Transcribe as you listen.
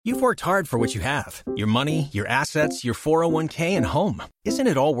You've worked hard for what you have. Your money, your assets, your 401k, and home. Isn't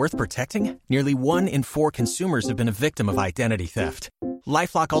it all worth protecting? Nearly 1 in 4 consumers have been a victim of identity theft.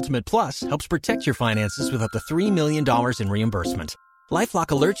 LifeLock Ultimate Plus helps protect your finances with up to $3 million in reimbursement. LifeLock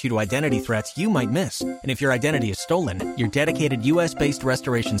alerts you to identity threats you might miss. And if your identity is stolen, your dedicated U.S.-based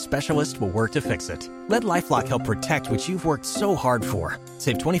restoration specialist will work to fix it. Let LifeLock help protect what you've worked so hard for.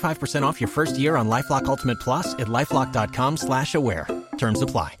 Save 25% off your first year on LifeLock Ultimate Plus at LifeLock.com/aware. Terms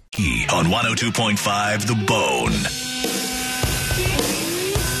apply. On 102.5 The Bone.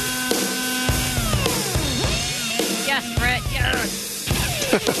 Yes, Brett, yes.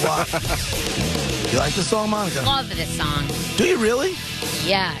 You like the song, Monica? Love this song. Do you really?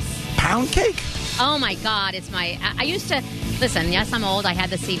 Yes. Poundcake? Oh, my God. It's my... I used to... Listen, yes, I'm old. I had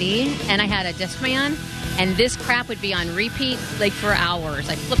the CD, and I had a Discman, and this crap would be on repeat, like, for hours.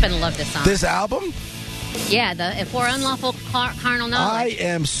 I flippin' love this song. This album? Yeah, For Unlawful Carnal Knowledge. I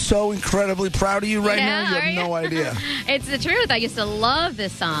am so incredibly proud of you right now. You have no idea. It's the truth. I used to love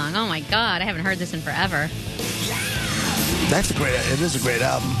this song. Oh, my God. I haven't heard this in forever. It is a great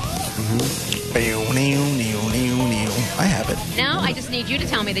album. Mm-hmm. I have it. Now I just need you to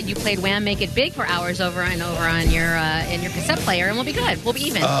tell me that you played Wham! Make It Big for hours over and over on your in your cassette player, and we'll be good. We'll be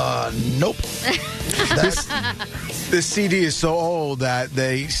even. Nope. This CD is so old that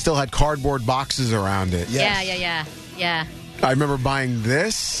they still had cardboard boxes around it. Yes. Yeah. I remember buying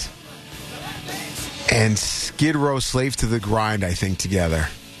this and Skid Row Slave to the Grind, I think, together.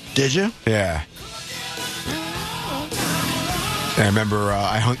 Did you? Yeah. And I remember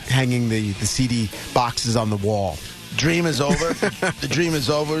hanging the CD boxes on the wall. Dream is Over. The Dream is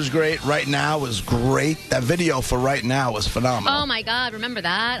Over is great. Right Now was great. That video for Right Now was phenomenal. Oh, my God. Remember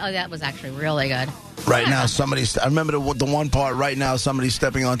that? Oh, that was actually really good. Right Now, I remember the one part, right now, somebody's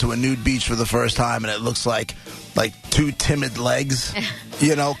stepping onto a nude beach for the first time, and it looks like two timid legs,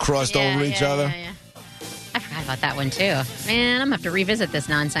 crossed over each other. Yeah. I forgot about that one, too. Man, I'm going to have to revisit this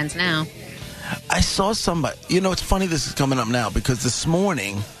nonsense now. I saw somebody, it's funny this is coming up now, because this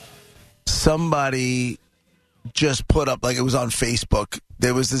morning, somebody just put up, like it was on Facebook,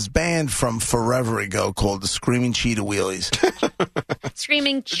 there was this band from forever ago called the Screaming Cheetah Wheelies.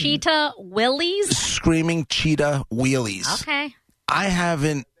 Screaming Cheetah Willies? Screaming Cheetah Wheelies. Okay. I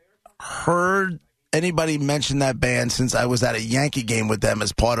haven't heard anybody mention that band since I was at a Yankee game with them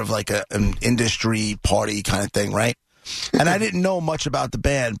as part of like an industry party kind of thing, right? And I didn't know much about the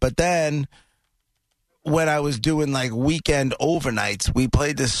band, but then when I was doing like weekend overnights, we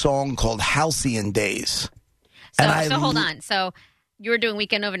played this song called Halcyon Days. So hold on. So you were doing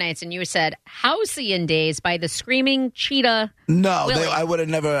weekend overnights, and you said Halcyon Days by the Screaming Cheetah. No, I would have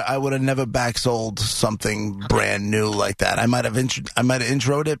never backsold something brand new like that. I might have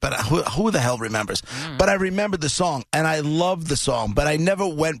introed it, but who the hell remembers? But I remember the song, and I loved the song, but I never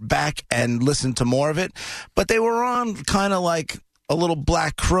went back and listened to more of it. But they were on kind of like a little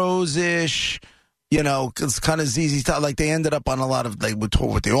Black Crowes-ish. It's kind of ZZ Top. Like, they ended up on a lot of, they would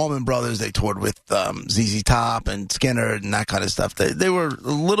tour with the Allman Brothers. They toured with ZZ Top and Skinner and that kind of stuff. They were a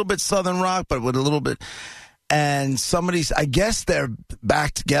little bit Southern rock, but with a little bit. And I guess they're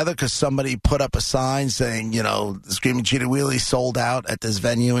back together because somebody put up a sign saying, the Screaming Cheetah Wheelies sold out at this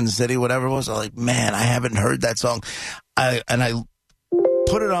venue in the city, whatever it was. I'm like, man, I haven't heard that song. I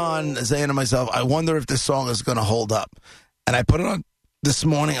put it on saying to myself, I wonder if this song is going to hold up. And I put it on this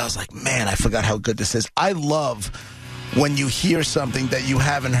morning. I was like, man, I forgot how good this is. I love when you hear something that you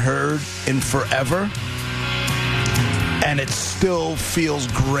haven't heard in forever, and it still feels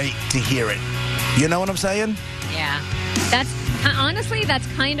great to hear it. You know what I'm saying? Yeah. That's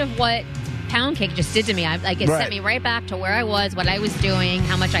kind of what Poundcake just did to me. It sent me right back to where I was, what I was doing,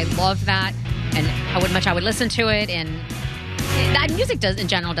 how much I loved that, and how much I would listen to it, and that music in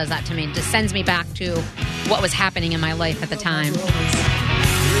general does that to me. It just sends me back to what was happening in my life at the time. All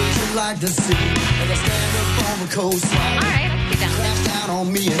right, let's get down with it.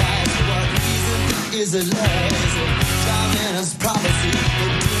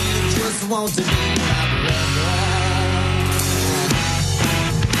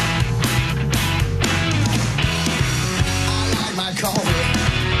 I like my coffee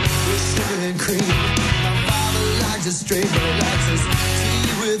with sugar and cream. My father likes it straight, but he likes his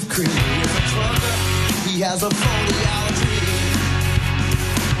tea with cream. He's a trucker, he has a 40-hour dream.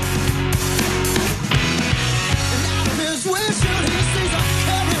 And out of his windshield he sees a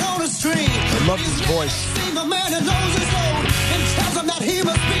carrot on a string. I love his voice. He's the man that knows his road and tells him that he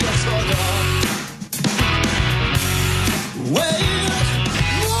must be a trucker. Wait.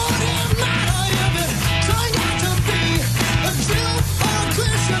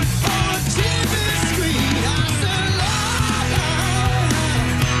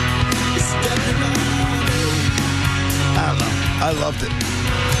 I loved it.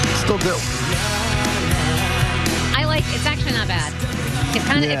 Still do. I like. It's actually not bad. It's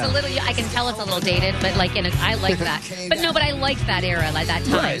kind of. It's a little. I can tell it's a little dated, but like I like that. But no, but I liked that era, like that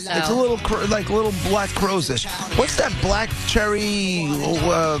time. Right. So. It's a little like little Black Crows-ish. What's that black cherry,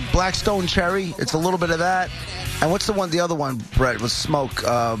 Blackstone cherry? It's a little bit of that. And what's the other one, Brett, was smoke?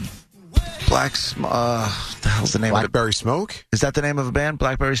 What the hell's the name of it? Blackberry Smoke? Is that the name of a band?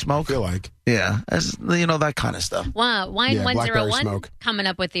 Blackberry Smoke? I feel like. Yeah. That kind of stuff. Wow. Wine Yeah, 101 Smoke. coming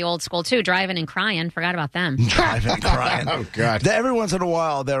up with the old school, too. Driving and Crying. Forgot about them. Driving and crying. Oh, God. Every once in a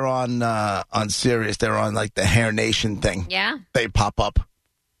while, they're on Sirius. They're on, like, the Hair Nation thing. Yeah? They pop up.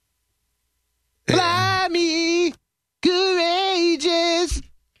 Fly me, courageous.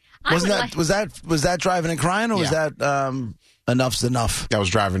 Was that Driving and Crying, or was that Enough's Enough? That was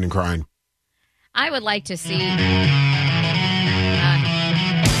Driving and Crying. I would like to see...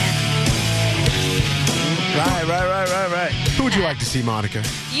 Right. Who would you like to see, Monica?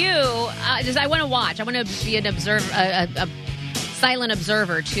 I want to watch. I want to be an observer, a silent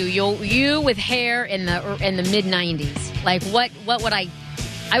observer to you with hair in the mid '90s. Like what would I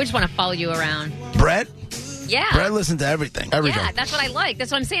just want to follow you around. Brett? Yeah. Brett listened to everything. Yeah, that's what I like.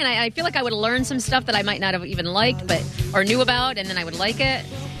 That's what I'm saying. I feel like I would learn some stuff that I might not have even liked, or knew about, and then I would like it.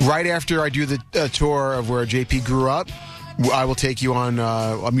 Right after I do the tour of where JP grew up, I will take you on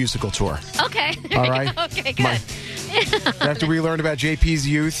a musical tour. Okay. All right. Okay, good. After we learn about JP's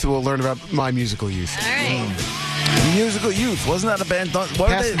youth, we'll learn about my musical youth. All right. Musical Youth. Wasn't that a band? Pass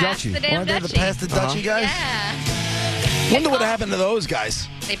the Dutchie. The damn Weren't they the Dutchie. Pass the Dutchie guys? Yeah. Wonder what happened to those guys.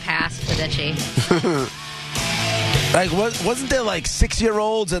 They passed the Dutchie. Like, wasn't there like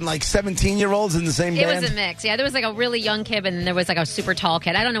 6-year-olds and like 17-year-olds in the same band? It was a mix. Yeah, there was like a really young kid, and then there was like a super tall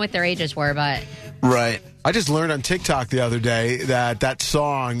kid. I don't know what their ages were, but... Right. I just learned on TikTok the other day that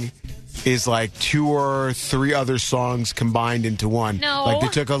song is like 2 or 3 other songs combined into one. No. Like they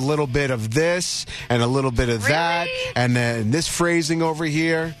took a little bit of this and a little bit of that, Really? and then this phrasing over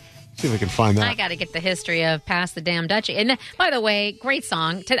here. See if we can find that. I got to get the history of Pass the Damn Dutchie. And by the way, great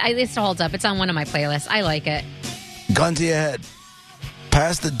song. It still holds up. It's on one of my playlists. I like it. Gun to your head.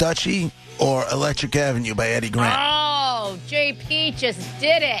 Pass the Dutchie or Electric Avenue by Eddie Grant. Oh, JP just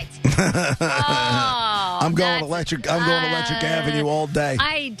did it. Oh, I'm going Electric Avenue all day.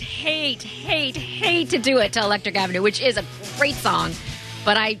 I hate to do it to Electric Avenue, which is a great song,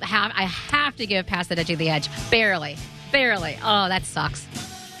 but I have to give Pass the Dutchie the edge. Barely. Oh, that sucks.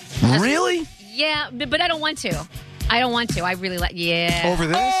 Really? Yeah, but I don't want to. I really like. Yeah. Over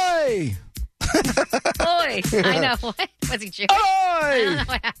this? Hey! Boy, I know. What? Was he Jewish? Hey! I don't know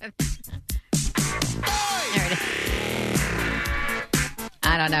what happened. There it is.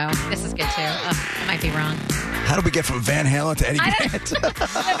 I don't know. This is good too. I might be wrong. How did we get from Van Halen to Eddie Grant?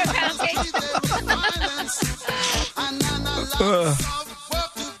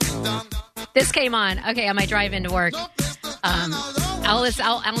 This came on. Okay, on my drive into work. I'll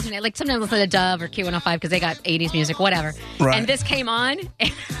alternate. Like sometimes I'll listen to Dove or Q105 because they got 80s music, whatever. Right. And this came on.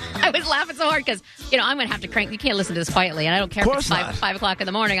 And I was laughing so hard because, I'm going to have to crank. You can't listen to this quietly. And I don't care if it's 5 o'clock in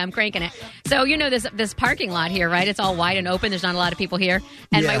the morning. I'm cranking it. So, this parking lot here, right? It's all wide and open. There's not a lot of people here.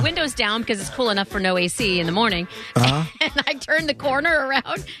 And my window's down because it's cool enough for no AC in the morning. Uh-huh. And I turn the corner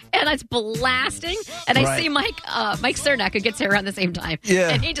around and it's blasting. And I see Mike Cernak, who gets here around the same time. Yeah.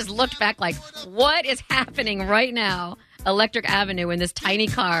 And he just looked back like, what is happening right now? Electric Avenue in this tiny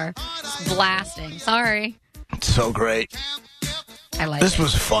car blasting. Sorry. So great. I like This it.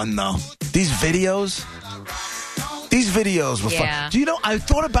 was fun, though. These videos were fun. Do you know, I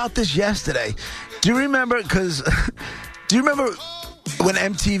thought about this yesterday. Do you remember when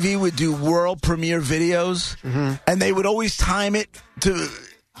MTV would do world premiere videos? Mm-hmm. And they would always time it to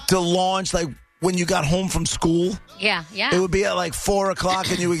launch, like, when you got home from school? Yeah. It would be at like 4 o'clock,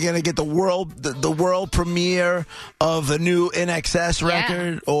 and you were going to get the world premiere of a new NXS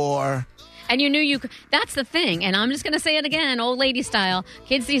record, or... And you knew you could. That's the thing. And I'm just going to say it again, old lady style.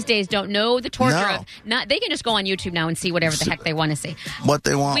 Kids these days don't know the torture of... They can just go on YouTube now and see whatever the heck they want to see. What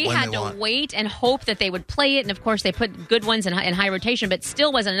they want, We had to wait and hope that they would play it. And, of course, they put good ones in high rotation, but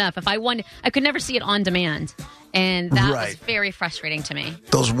still wasn't enough. If I wanted... I could never see it on demand. And that was very frustrating to me.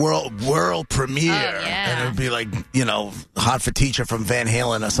 Those world premiere. Oh, yeah. And it would be like, Hot for Teacher from Van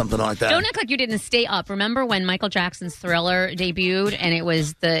Halen or something like that. Don't act like you didn't stay up. Remember when Michael Jackson's Thriller debuted and it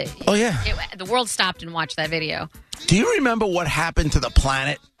was the... Oh, yeah. The world stopped and watched that video. Do you remember what happened to the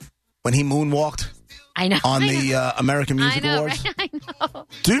planet when he moonwalked? I know. On the American Music Awards? Right? I know.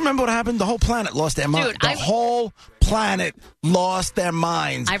 Do you remember what happened? The whole planet lost their mind. The whole planet lost their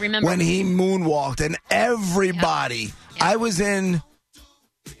minds. I remember. When he moonwalked, and everybody... Yep. I was in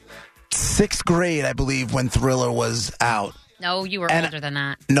 6th grade, I believe, when Thriller was out. No, you were older than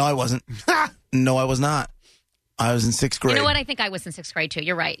that. No, I wasn't. No, I was not. I was in 6th grade. You know what? I think I was in 6th grade, too.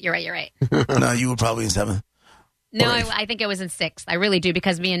 You're right. No, you were probably in 7th. No, I think it was in 6th. I really do,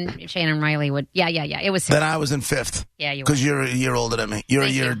 because me and Shannon Riley would. Yeah. It was 6th. Then I was in 5th. Yeah, you were. Because you're a year older than me. You're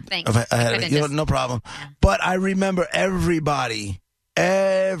Thank a year ahead of me. No problem. Yeah. But I remember everybody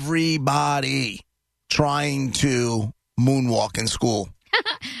trying to moonwalk in school.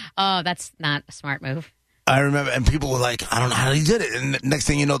 Oh, that's not a smart move. I remember, and people were like, I don't know how he did it. And next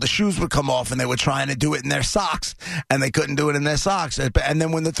thing you know, the shoes would come off, and they were trying to do it in their socks, and they couldn't do it in their socks. And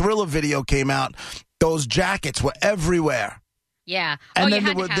then when the Thriller video came out, those jackets were everywhere. Yeah. And then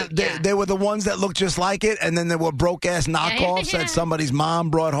they were the ones that looked just like it, and then there were broke-ass knockoffs that somebody's mom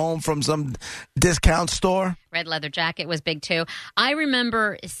brought home from some discount store. Red leather jacket was big, too. I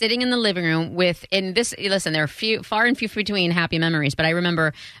remember sitting in the living room listen, there are far and few between happy memories, but I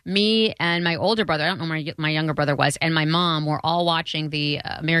remember me and my older brother, I don't know where my younger brother was, and my mom were all watching the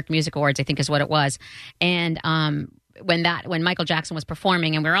American Music Awards, I think is what it was. And when Michael Jackson was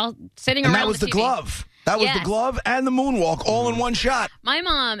performing, and we were all sitting around. And that was the TV. glove. That was the glove and the moonwalk all in one shot. My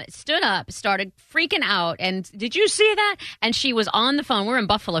mom stood up, started freaking out, and did you see that? And she was on the phone. We're in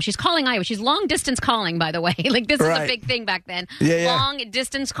Buffalo. She's calling Iowa. She's long distance calling, by the way. Like, this is a big thing back then. Long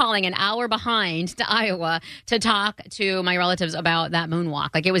distance calling, an hour behind to Iowa to talk to my relatives about that moonwalk.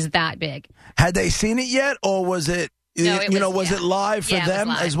 Like, it was that big. Had they seen it yet, or was it? No, was it live for them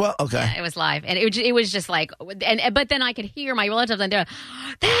as well? Okay. Yeah, it was live. And it was just like, but then I could hear my relatives and they're,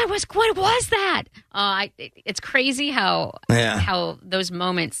 what was that? It's crazy how those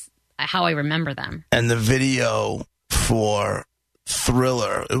moments, how I remember them. And the video for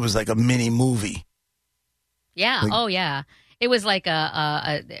Thriller, it was like a mini movie. Yeah. Yeah. It was like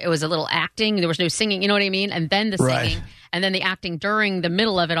it was a little acting. There was no singing, you know what I mean? And then the singing, and then the acting during the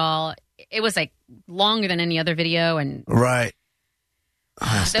middle of it all. It was like longer than any other video, and right.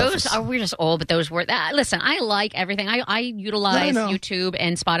 We're just old, but those were that. Listen, I like everything. I utilize YouTube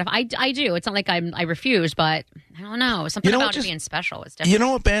and Spotify. I do. It's not like I refuse, but I don't know. Something about it being special is different. You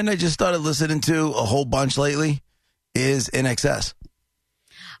know what band I just started listening to a whole bunch lately is INXS.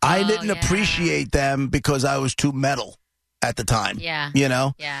 I didn't appreciate them because I was too metal at the time. Yeah. You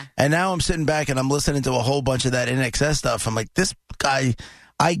know? Yeah. And now I'm sitting back and I'm listening to a whole bunch of that INXS stuff. I'm like, this guy.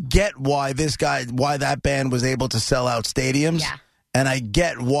 I get why that band was able to sell out stadiums. Yeah. And I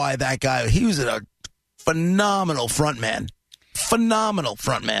get why that guy, he was a phenomenal frontman.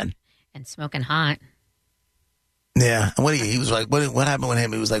 And smoking hot. Yeah. And he was like, what happened with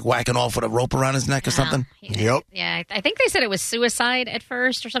him? He was like whacking off with a rope around his neck or something? Yep. Yeah. I think they said it was suicide at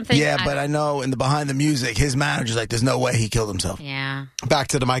first or something. Yeah, but I know in the behind the music, his manager's like, there's no way he killed himself. Yeah. Back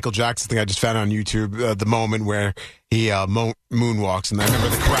to the Michael Jackson thing I just found on YouTube, the moment where he moonwalks, and I remember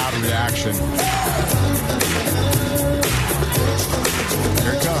the crowd reaction.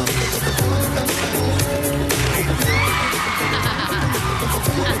 Here it comes.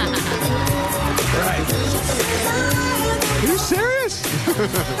 Are you serious?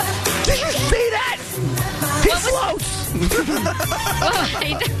 Did you see that? He floats.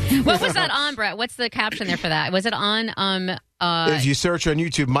 What was that on, Brett? What's the caption there for that? Was it on? If you search on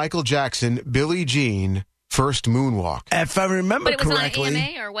YouTube, Michael Jackson, Billie Jean, first moonwalk. If I remember correctly. But it was on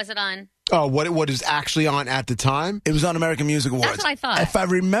AMA or was it on? Oh, what is actually on at the time? It was on American Music Awards. That's what I thought. If I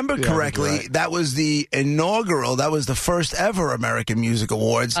remember correctly, that was the first ever American Music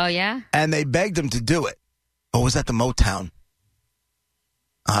Awards. Oh, yeah? And they begged him to do it. Or was that the Motown?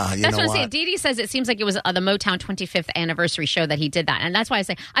 That's what I'm saying. Dee Dee says it seems like it was the Motown 25th anniversary show that he did that. And that's why I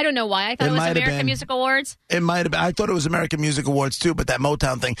say, I don't know why. I thought it was American Music Awards. It might have been. I thought it was American Music Awards, too, but that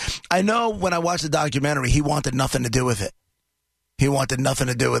Motown thing. I know when I watched the documentary, he wanted nothing to do with it.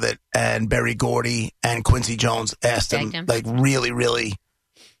 And Berry Gordy and Quincy Jones asked him, like, really, really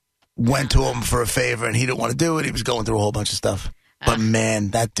went to him for a favor, and he didn't want to do it. He was going through a whole bunch of stuff. But, man,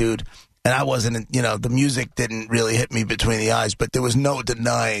 that dude... And I wasn't, the music didn't really hit me between the eyes, but there was no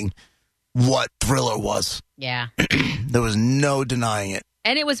denying what Thriller was. Yeah. There was no denying it.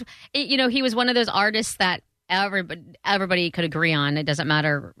 And it was, he was one of those artists that everybody could agree on. It doesn't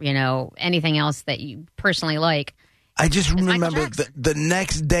matter, anything else that you personally like. I just remember the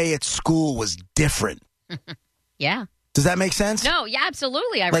next day at school was different. Yeah. Does that make sense? No, yeah,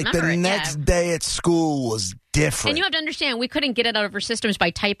 absolutely. I remember the next day at school was different. And you have to understand, we couldn't get it out of our systems by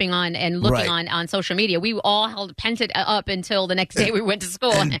typing on and looking on social media. We all pent it up until the next day we went to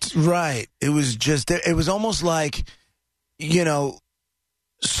school. Right. It was it was almost like, like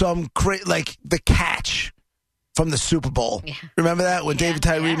the catch from the Super Bowl. Yeah. Remember that? When David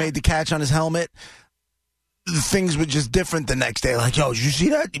Tyree made the catch on his helmet? Things were just different the next day. Like, yo, did you see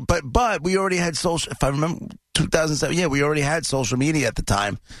that? But we already had social. If I remember 2007. Yeah, we already had social media at the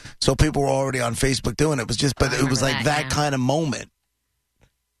time, so people were already on Facebook doing it. It was just, but it was like that kind of moment.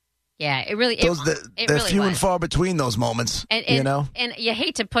 Yeah, it really. They're really few was. and far between those moments. And you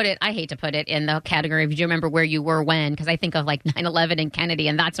hate to put it. I hate to put it in the category of, do you remember where you were when? Because I think of like 9/11 and Kennedy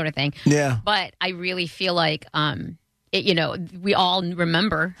and that sort of thing. Yeah. But I really feel like, we all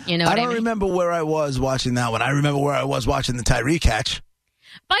remember. I don't remember where I was watching that one. I remember where I was watching the Tyree catch.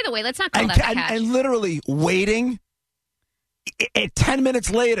 By the way, let's not call that the catch. And literally waiting. 10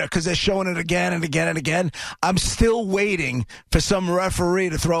 minutes later, because they're showing it again and again and again, I'm still waiting for some referee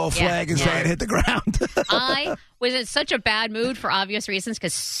to throw a flag and say it hit the ground. I was in such a bad mood for obvious reasons,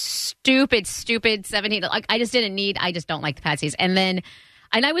 because stupid 17. Like, I just don't like the Patsies. And then,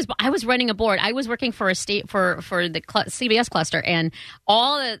 and I was running a board. I was working for a state for the CBS cluster, and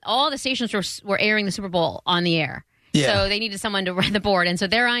all the stations were airing the Super Bowl on the air. Yeah. So they needed someone to run the board, and so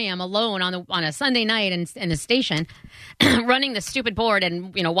there I am alone on a Sunday night in the station, running the stupid board,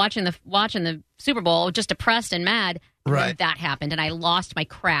 and watching the Super Bowl, just depressed and mad. And then that happened, and I lost my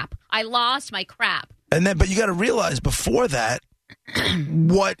crap. And then, but you got to realize before that,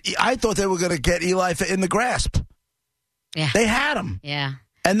 I thought they were going to get Eli in the grasp. Yeah, they had him. Yeah.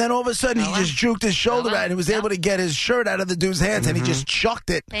 And then all of a sudden, he just juked his shoulder out and was able to get his shirt out of the dude's hands, and he just chucked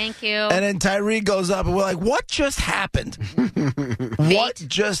it. Thank you. And then Tyree goes up, and we're like, what just happened? What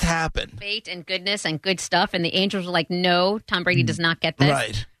just happened? Fate and goodness and good stuff. And the Angels were like, no, Tom Brady does not get this.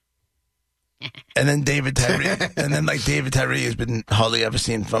 Right. And then David Tyree has been hardly ever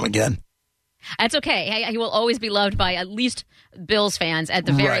seen from again. That's okay. He will always be loved by at least Bills fans. At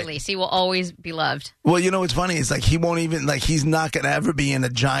the very least, he will always be loved. Well, what's funny is like he won't even he's not going to ever be in a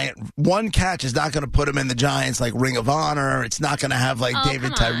Giant. One catch is not going to put him in the Giants Ring of Honor. It's not going to have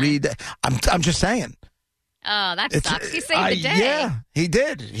David Tyree. I'm just saying. Oh, that sucks. He saved the day. Yeah, he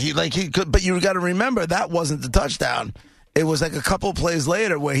did. He could, but you got to remember that wasn't the touchdown. It was like a couple plays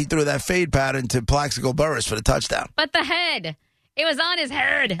later where he threw that fade pattern to Plaxico Burress for the touchdown. But the head. It was on his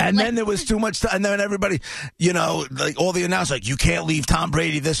head. And then there was too much time. And then everybody, all the announcers, you can't leave Tom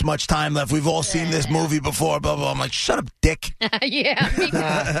Brady this much time left. We've all seen this movie before, blah, blah. I'm like, shut up, dick. Yeah.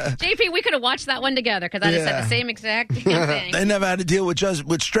 JP, we could have watched that one together, because I just said the same exact thing. They never had to deal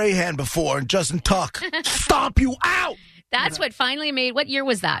with Strahan before and Justin Tuck. Stomp you out. That's what finally made. What year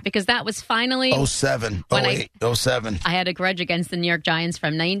was that? Because that was finally 07, 08, 07. I had a grudge against the New York Giants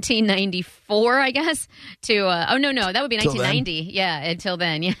from 1994, I guess, to that would be 1990. Yeah, until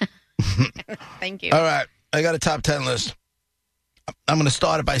then. Yeah. Thank you. All right, I got a top 10 list. I'm going to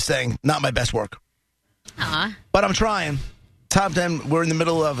start it by saying not my best work, but I'm trying. Top 10. We're in the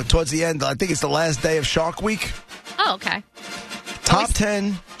middle of it, towards the end. I think it's the last day of Shark Week. Oh, okay. Top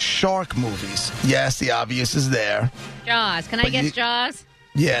 10 shark movies. Yes, the obvious is there. Jaws. Can I guess Jaws?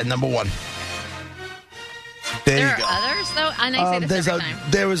 Yeah, number 1. There you go. Are others, though? And I say this every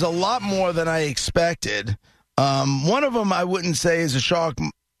time. There was a lot more than I expected. One of them I wouldn't say is a shark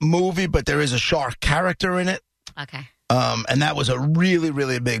movie, but there is a shark character in it. Okay. And that was a really,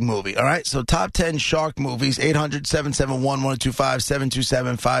 really big movie. All right, so top 10 shark movies,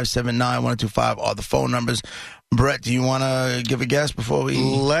 800-771-1025, 727-579-1025 are the phone numbers. Brett, do you want to give a guess before we...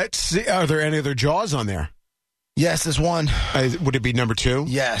 Let's see. Are there any other Jaws on there? Yes, there's one. Would it be number 2?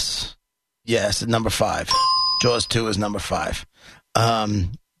 Yes. Yes, number 5. Jaws 2 is number 5.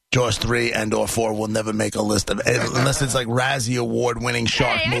 Jaws 3 and or 4 will never make a list of unless it's Razzie Award-winning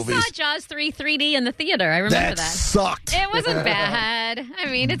shark movies. I saw Jaws 3 3D in the theater. I remember that. That sucked. It wasn't bad.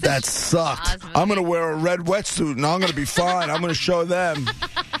 I mean, that sucked. I'm going to wear a red wetsuit and I'm going to be fine. I'm going to show them.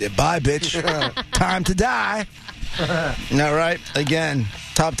 Yeah, bye, bitch. Time to die. All right. Again,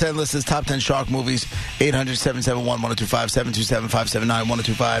 top 10 list is top 10 shark movies. 800-771-1025,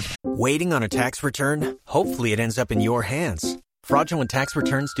 727-579-1025. Waiting on a tax return? Hopefully it ends up in your hands. Fraudulent tax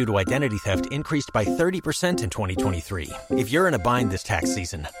returns due to identity theft increased by 30% in 2023. If you're in a bind this tax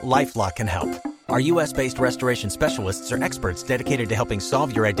season, LifeLock can help. Our U.S.-based restoration specialists are experts dedicated to helping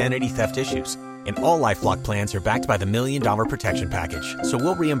solve your identity theft issues. And all LifeLock plans are backed by the $1 Million Protection Package. So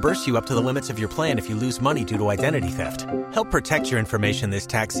we'll reimburse you up to the limits of your plan if you lose money due to identity theft. Help protect your information this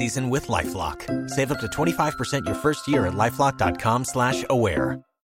tax season with LifeLock. Save up to 25% your first year at LifeLock.com/aware.